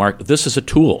say this, Mark. This is a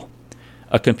tool.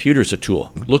 A computer's a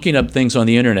tool. Looking up things on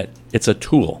the internet, it's a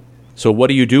tool. So what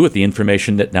do you do with the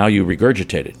information that now you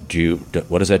regurgitated?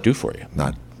 What does that do for you?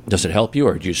 Not Does it help you,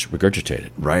 or do you just regurgitate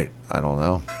it? right. I don't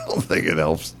know. I don't think it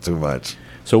helps too much.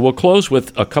 So we'll close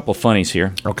with a couple funnies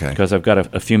here. Okay. Because I've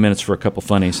got a few minutes for a couple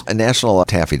funnies. A National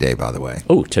Taffy Day, by the way.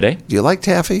 Oh, today? Do you like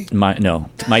taffy?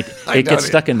 It gets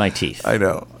stuck in my teeth. I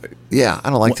know. Yeah, I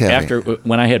don't like taffy.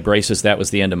 When I had braces, that was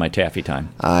the end of my taffy time.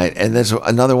 And there's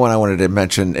another one I wanted to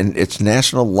mention, and it's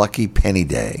National Lucky Penny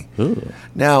Day. Ooh.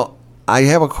 Now, I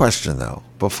have a question, though,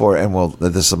 before, and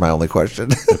this is my only question.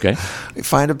 Okay.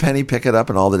 Find a penny, pick it up,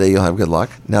 and all the day you'll have good luck.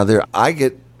 Now, I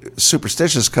get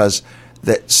superstitious because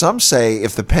some say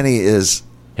if the penny is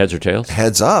Heads or tails?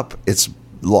 heads up, it's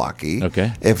lucky.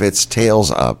 Okay. If it's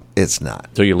tails up, it's not.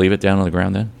 So you leave it down on the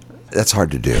ground then? That's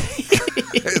hard to do.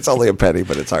 It's only a penny,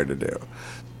 but it's hard to do.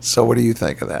 So what do you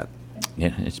think of that? Yeah,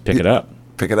 just pick it up.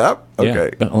 Pick it up? Okay.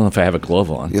 Yeah, but only if I have a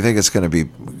glove on. You think it's going to be...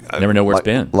 Never know where it's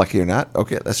been. Lucky or not?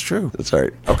 Okay, that's true. That's all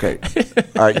right. Okay.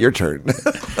 All right, your turn.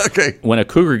 Okay. When a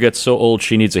cougar gets so old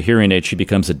she needs a hearing aid, she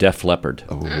becomes a deaf leopard.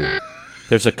 Oh.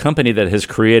 There's a company that has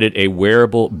created a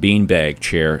wearable beanbag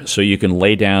chair so you can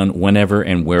lay down whenever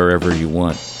and wherever you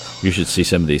want. You should see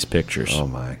some of these pictures. Oh,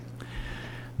 my.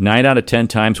 9 out of 10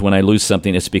 times when I lose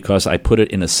something, it's because I put it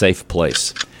in a safe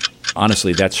place.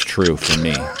 Honestly, that's true for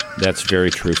me. That's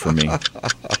very true for me.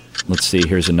 Let's see.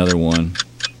 Here's another one.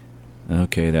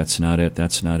 Okay, that's not it.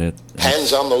 That's not it.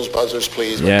 Hands on those buzzers,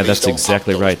 please. Yeah, Please that's don't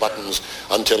exactly pop those right. buttons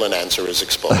until an answer is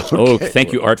exposed. Oh,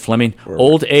 thank you, Art Fleming.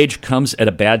 Old age comes at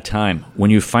a bad time.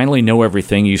 When you finally know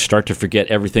everything, you start to forget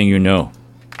everything you know.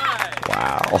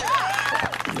 Wow.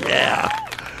 Yeah.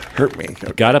 Hurt me.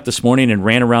 Okay. Got up this morning and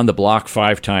ran around the block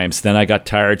 5 times. Then I got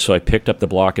tired, so I picked up the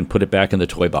block and put it back in the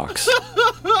toy box.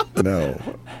 No.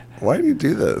 Why do you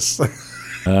do this?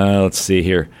 Let's see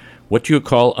here. What do you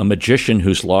call a magician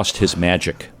who's lost his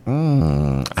magic?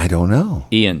 I don't know.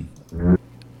 Ian.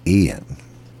 Ian.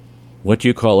 What do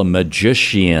you call a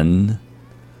magician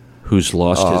who's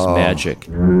lost his magic?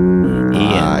 Ian.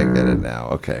 I get it now.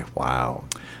 Okay. Wow.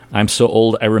 I'm so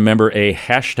old, I remember a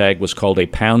hashtag was called a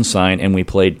pound sign, and we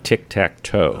played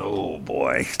tic-tac-toe. Oh,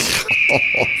 boy.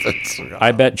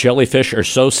 I bet jellyfish are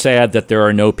so sad that there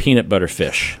are no peanut butter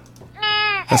fish.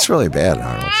 That's really bad,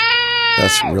 Arnold.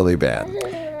 That's really bad.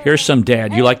 Here's some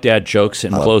dad. You like dad jokes,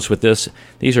 and close with this.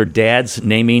 These are dads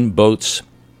naming boats.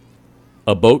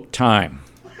 A boat time.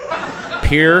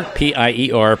 Pier,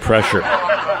 P-I-E-R, pressure.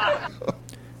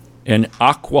 An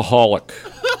aquaholic.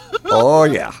 Oh,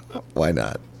 yeah. Why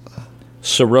not?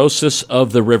 Cirrhosis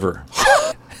of the river.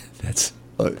 That's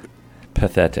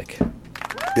pathetic.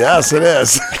 Yes, it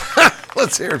is.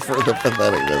 Let's hear it for the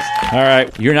patheticness. All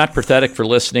right. You're not pathetic for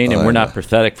listening, and we're not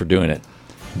pathetic for doing it.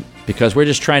 Because we're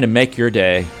just trying to make your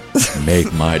day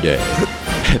make my day.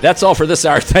 That's all for this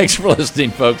hour. Thanks for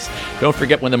listening, folks. Don't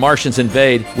forget, when the Martians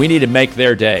invade, we need to make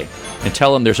their day. And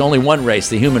tell them there's only one race,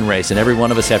 the human race, and every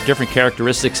one of us have different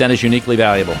characteristics and is uniquely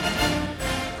valuable.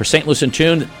 For St. Louis in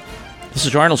Tune, this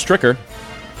is Arnold Stricker.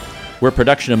 We're a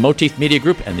production of Motif Media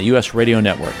Group and the U.S. Radio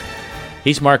Network.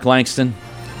 He's Mark Langston.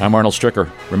 I'm Arnold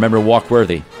Stricker. Remember, walk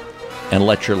worthy and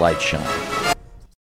let your light shine.